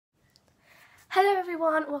Hello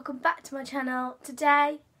everyone, welcome back to my channel.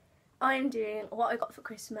 Today I am doing what I got for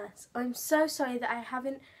Christmas. I'm so sorry that I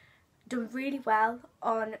haven't done really well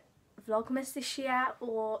on Vlogmas this year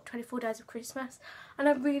or 24 Days of Christmas, and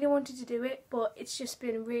I really wanted to do it, but it's just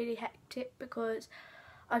been really hectic because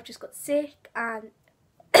I've just got sick and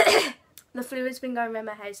the flu has been going around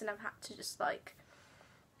my house and I've had to just like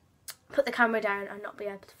put the camera down and not be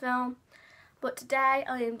able to film. But today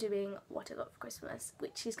I am doing what I got for Christmas,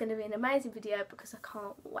 which is going to be an amazing video because I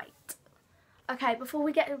can't wait. Okay, before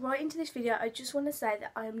we get right into this video, I just want to say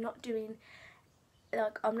that I'm not doing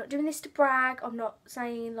this to brag. I'm not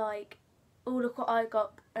saying like, oh look what I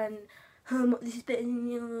got and this is better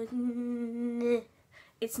than yours.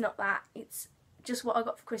 It's not that. It's just what I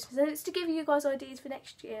got for Christmas, and it's to give you guys ideas for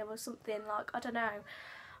next year or something, like I don't know.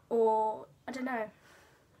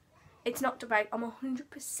 It's not to brag. I'm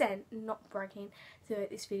 100% not bragging throughout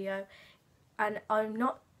this video, and I'm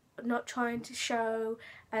not trying to show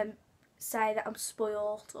say that I'm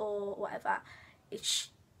spoiled or whatever. It's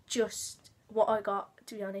just what I got,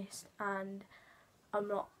 to be honest, and I'm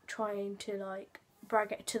not trying to like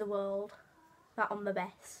brag it to the world that I'm the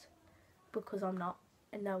best, because I'm not,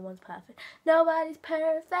 and no one's perfect. Nobody's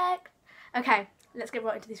perfect. Okay, let's get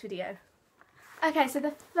right into this video. Okay, so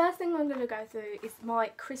the first thing I'm going to go through is my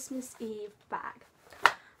Christmas Eve bag.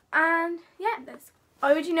 And yeah,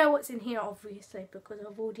 I already know what's in here obviously because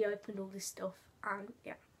I've already opened all this stuff, and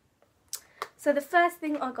yeah. So the first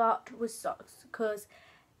thing I got was socks, because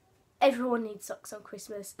everyone needs socks on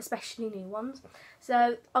Christmas, especially new ones.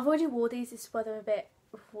 So I've already wore these. This is why they're a bit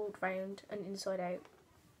rolled round and inside out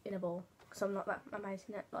in a ball, because I'm not that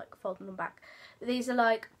amazing at like folding them back. But these are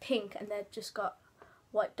like pink and they've just got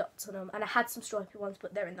white dots on them, and I had some stripy ones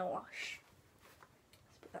but they're in the wash.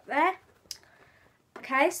 Let's put that there.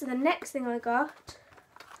 Okay, so the next thing I got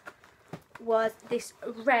was this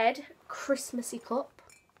red Christmassy cup.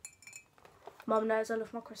 Mum knows I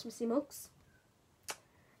love my Christmassy mugs.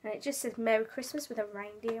 And it just says Merry Christmas with a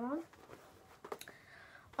reindeer on.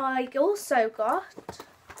 I also got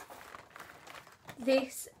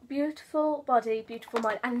this beautiful body, beautiful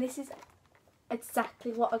mind, and this is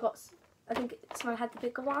exactly what I got. I think I had the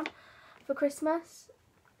bigger one for Christmas,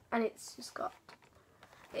 and it's got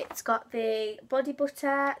the body butter,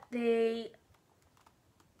 I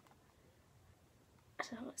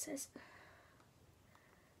don't know what it says,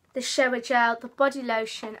 the shower gel, the body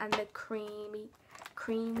lotion, and the creamy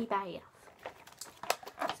bath.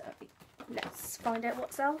 So let's find out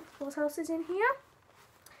what else is in here.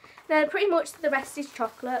 Now pretty much the rest is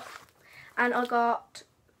chocolate, and I got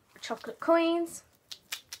chocolate coins.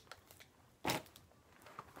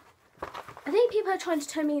 I think people are trying to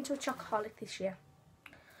turn me into a chocoholic this year.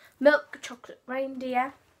 Milk chocolate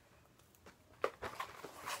reindeer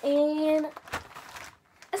in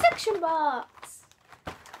a section box.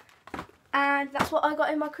 And that's what I got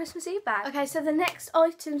in my Christmas Eve bag. Okay, so the next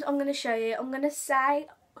items I'm going to show you, I'm going to say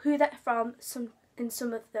who they're from in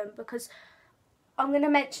some of them, because I'm going to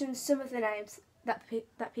mention some of the names that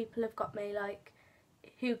people have got me, like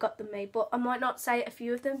who got them me, but I might not say a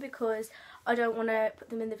few of them because I don't want to put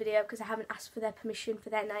them in the video, because I haven't asked for their permission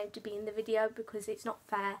for their name to be in the video, because it's not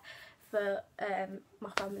fair for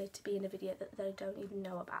my family to be in a video that they don't even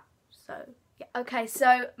know about. So yeah. Okay,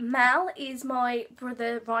 so Mel is my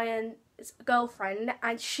brother Ryan's girlfriend,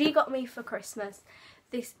 and she got me for Christmas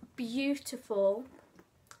this beautiful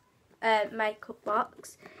makeup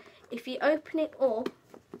box. If you open it up,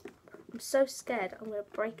 I'm so scared I'm going to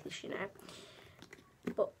break this, you know.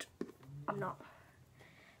 But I'm not.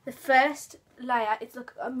 The first layer is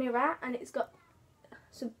like a mirror, and it's got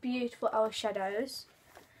some beautiful eyeshadows,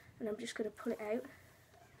 and I'm just going to pull it out,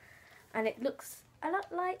 and it looks a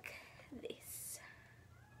lot like this,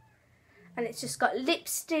 and it's just got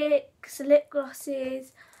lipsticks, lip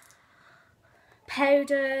glosses,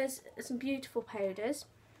 powders, some beautiful powders,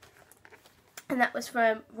 and that was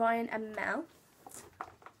from Ryan and Mel,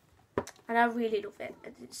 and I really love it.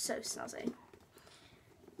 It's so snazzy.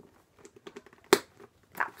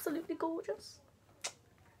 Absolutely gorgeous.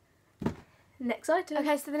 Next item.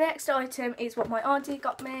 Okay, so the next item is what my auntie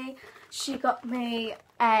got me. She got me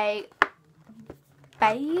a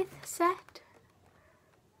bathe set,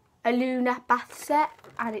 a Luna bath set,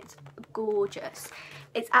 and it's gorgeous.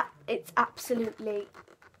 It's absolutely,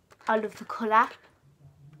 I love the colour.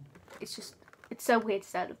 It's so weird to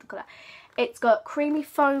say I love the colour. It's got creamy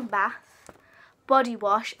foam bath, body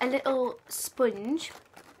wash, a little sponge,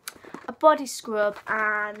 a body scrub,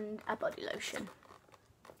 and a body lotion.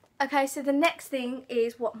 Okay, so the next thing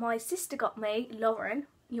is what my sister got me, Lauren.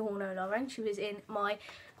 You all know Lauren. She was in my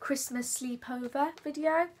Christmas sleepover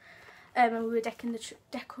video. and we were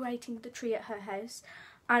decorating the tree at her house,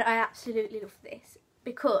 and I absolutely love this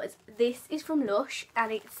because this is from Lush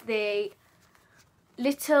and it's the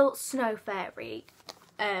little snow fairy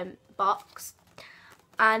box,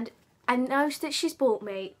 and I noticed that she's bought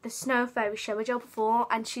me the snow fairy shower gel before,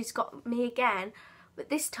 and she's got me again, but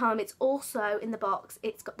this time it's also in the box,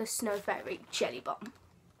 it's got the snow fairy jelly bomb. I'm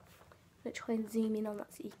going to try and zoom in on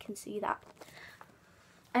that so you can see that.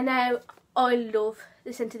 And now I love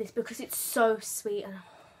the scent of this because it's so sweet, and oh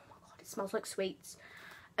my god, it smells like sweets.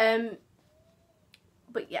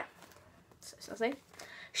 But yeah, so saucy.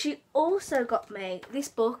 She also got me this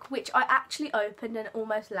book, which I actually opened and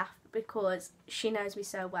almost laughed because she knows me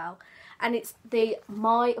so well, and it's the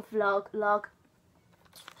My Vlog log.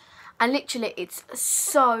 And literally it's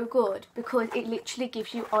so good because it literally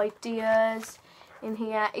gives you ideas in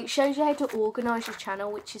here. It shows you how to organise your channel,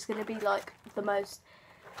 which is going to be like the most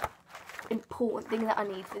important thing that I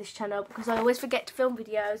need for this channel, because I always forget to film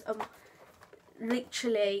videos. I'm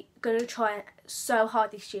literally going to try so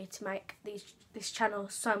hard this year to make this channel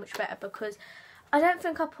so much better, because I don't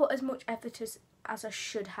think I put as much effort as I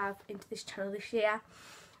should have into this channel this year,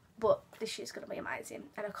 but this year's going to be amazing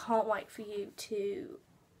and I can't wait for you to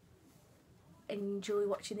enjoy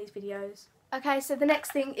watching these videos. Okay, so the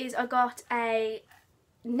next thing is I got a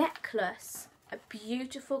necklace, a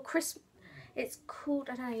beautiful Christmas, it's called,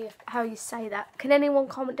 I don't know how you say that. Can anyone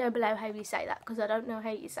comment down below how you say that, because I don't know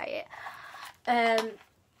how you say it.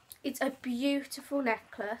 It's a beautiful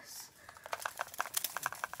necklace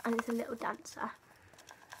and it's a little dancer.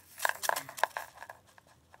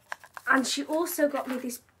 And she also got me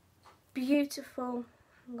this beautiful,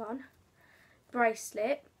 hang on,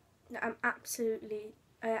 bracelet that I absolutely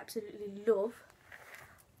love.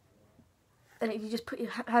 And you just put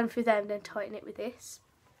your hand through there and then tighten it with this.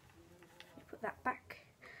 You put that back.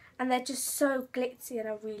 And they're just so glitzy and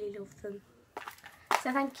I really love them.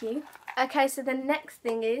 So thank you. Okay, so the next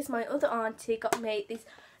thing is my other auntie got me this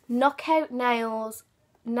Knockout Nails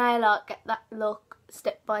Nail Art Get That Look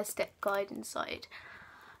step-by-step guide inside.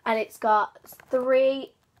 And it's got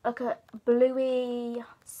 3, like a bluey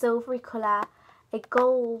silvery colour, a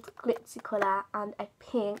gold glitzy colour and a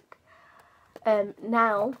pink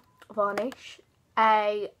nail varnish,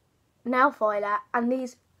 a nail filer and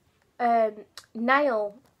these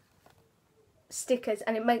nail stickers,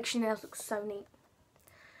 and it makes your nails look so neat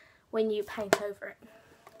when you paint over it.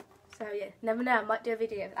 So yeah, never know, I might do a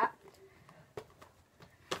video of that.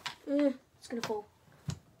 It's gonna fall.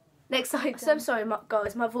 Next item. So I'm sorry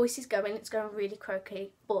guys, my voice is going, it's going really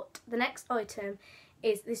croaky, but the next item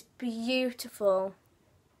is this beautiful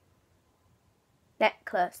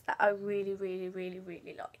necklace that I really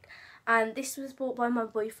like. And this was bought by my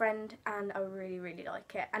boyfriend and I really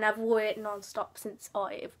like it. And I've worn it non-stop since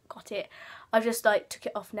I've got it. I just like took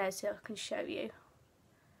it off now so I can show you.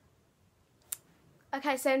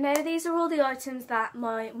 Okay, so now these are all the items that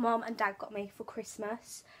my mum and dad got me for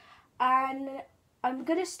Christmas. And I'm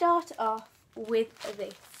going to start off with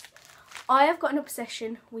this. I have got an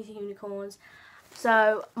obsession with unicorns.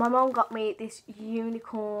 So my mum got me this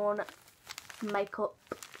unicorn makeup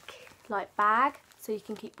like bag so you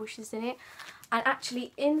can keep brushes in it. And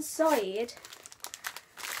actually inside,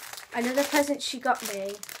 another present she got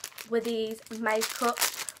me were these makeup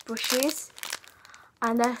brushes.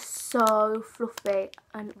 And they're so fluffy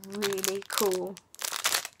and really cool.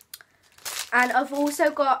 And I've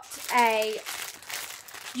also got a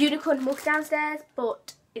unicorn mug downstairs,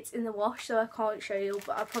 but it's in the wash so I can't show you,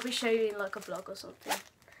 but I'll probably show you in like a vlog or something.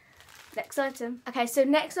 Next item. Okay, so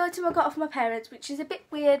next item I got off my parents, which is a bit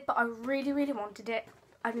weird, but I really wanted it.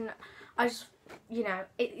 I don't know, I just, you know,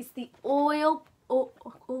 it is the Oral-B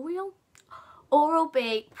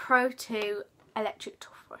Pro 2 electric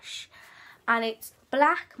toothbrush. And it's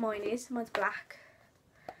black, mine's black.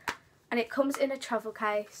 And it comes in a travel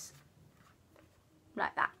case,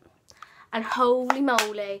 like that. And holy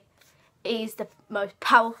moly, it is the most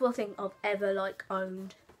powerful thing I've ever like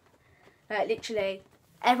owned. Literally,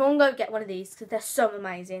 everyone go get one of these because they're so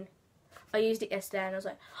amazing. I used it yesterday and I was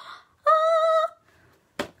like, ah!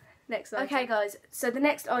 Next item. Okay guys, so the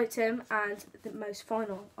next item and the most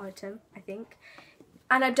final item, I think.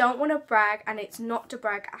 And I don't want to brag, and it's not to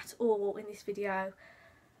brag at all in this video.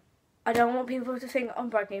 I don't want people to think I'm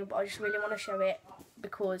bragging, but I just really want to show it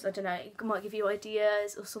because, I don't know, it might give you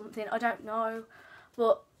ideas or something, I don't know.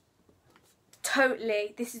 But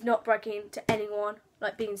totally, this is not bragging to anyone,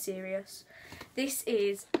 like being serious. This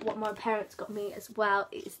is what my parents got me as well.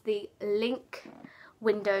 It's the Link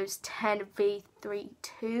Windows 10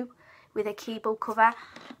 V32 with a keyboard cover.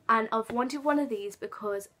 And I've wanted one of these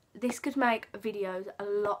because this could make videos a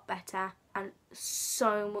lot better and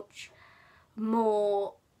so much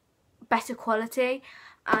better quality,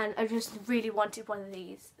 and I just really wanted one of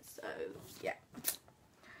these, so yeah.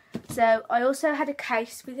 So I also had a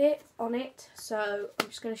case with it on it, so I'm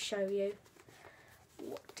just going to show you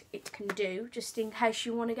what it can do, just in case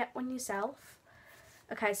you want to get one yourself.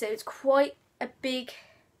 Okay, so it's quite a big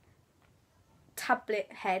tablet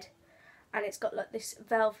head, and it's got like this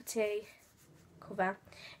velvety cover.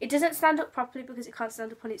 It doesn't stand up properly because it can't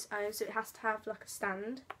stand up on its own, so it has to have like a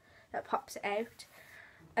stand that pops it out.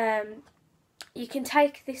 You can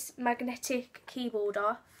take this magnetic keyboard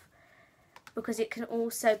off because it can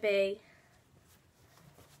also be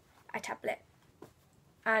a tablet,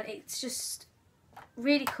 and it's just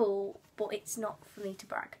really cool, but it's not for me to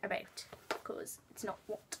brag about because it's not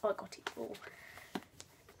what I got it for.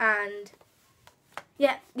 And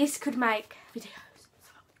yeah, this could make videos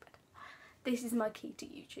so much better. This is my key to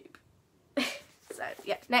YouTube. So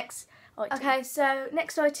yeah, next item. Okay, so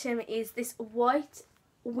next item is this white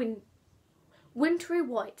wintry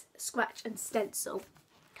white scratch and stencil.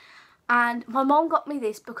 And my mom got me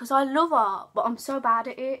this because I love art, but I'm so bad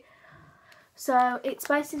at it. So it's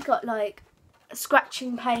basically got like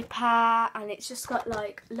scratching paper, and it's just got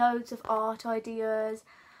like loads of art ideas,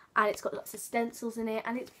 and it's got lots of stencils in it,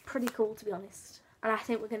 and it's pretty cool, to be honest. And I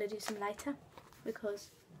think we're going to do some later because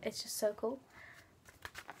it's just so cool.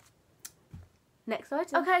 Next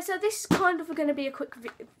item. Okay, so this is kind of going to be a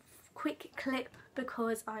quick clip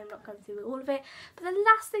because I'm not going through all of it. But the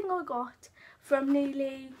last thing I got from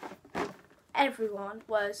nearly everyone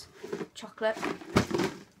was chocolate,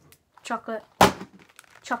 chocolate,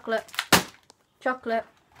 chocolate, chocolate,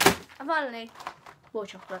 and finally more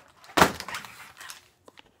chocolate.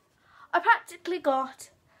 I practically got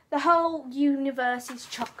the whole universe's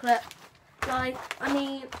chocolate. Like, I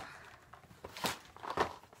mean,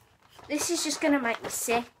 this is just going to make me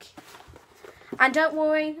sick. And don't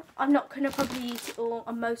worry, I'm not going to probably eat it all.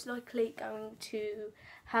 I'm most likely going to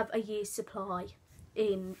have a year's supply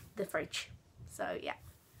in the fridge. So yeah.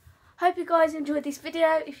 Hope you guys enjoyed this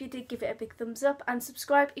video. If you did, give it a big thumbs up and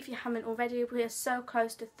subscribe if you haven't already. We are so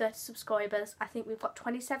close to 30 subscribers. I think we've got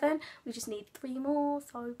 27. We just need 3 more.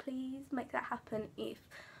 So please make that happen if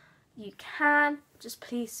you can. Just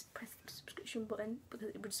please press the subscription button because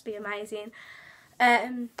it would just be amazing.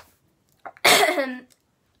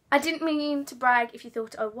 I didn't mean to brag if you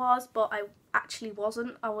thought I was, but I actually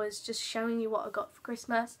wasn't. I was just showing you what I got for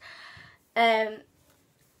Christmas. And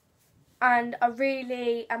I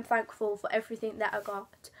really am thankful for everything that I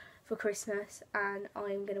got for Christmas, and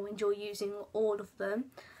I'm going to enjoy using all of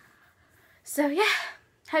them. So yeah,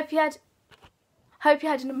 hope you had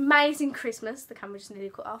an amazing Christmas. The camera just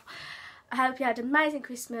nearly cut off. I hope you had an amazing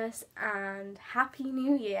Christmas and Happy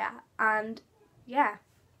New Year. And yeah.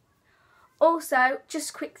 Also, just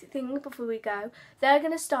a quick thing before we go, they're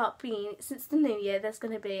going to start being, since the new year, there's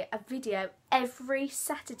going to be a video every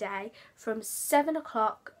Saturday from 7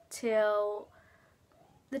 o'clock till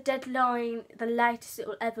the deadline. The latest it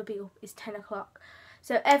will ever be up is 10 o'clock.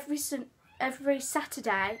 So every Saturday,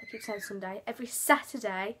 I keep saying Sunday, every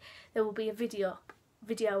Saturday there will be a video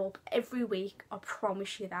up every week. I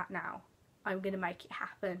promise you that now. I'm going to make it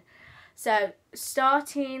happen. So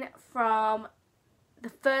starting from the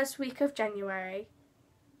first week of January,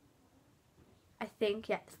 I think,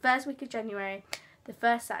 yeah, the first week of January, the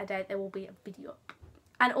first Saturday, there will be a video up.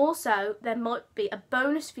 And also, there might be a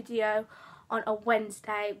bonus video on a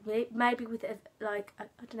Wednesday, maybe with I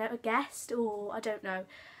don't know, a guest, or I don't know.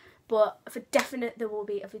 But for definite, there will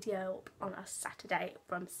be a video up on a Saturday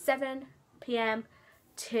from 7 PM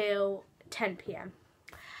till 10 PM.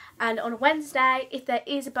 And on a Wednesday, if there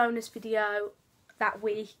is a bonus video that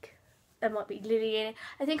week, there might be Lily in it.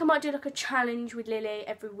 I think I might do like a challenge with Lily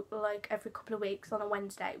every couple of weeks on a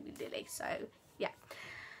Wednesday with Lily. So yeah,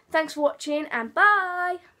 thanks for watching and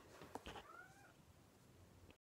bye.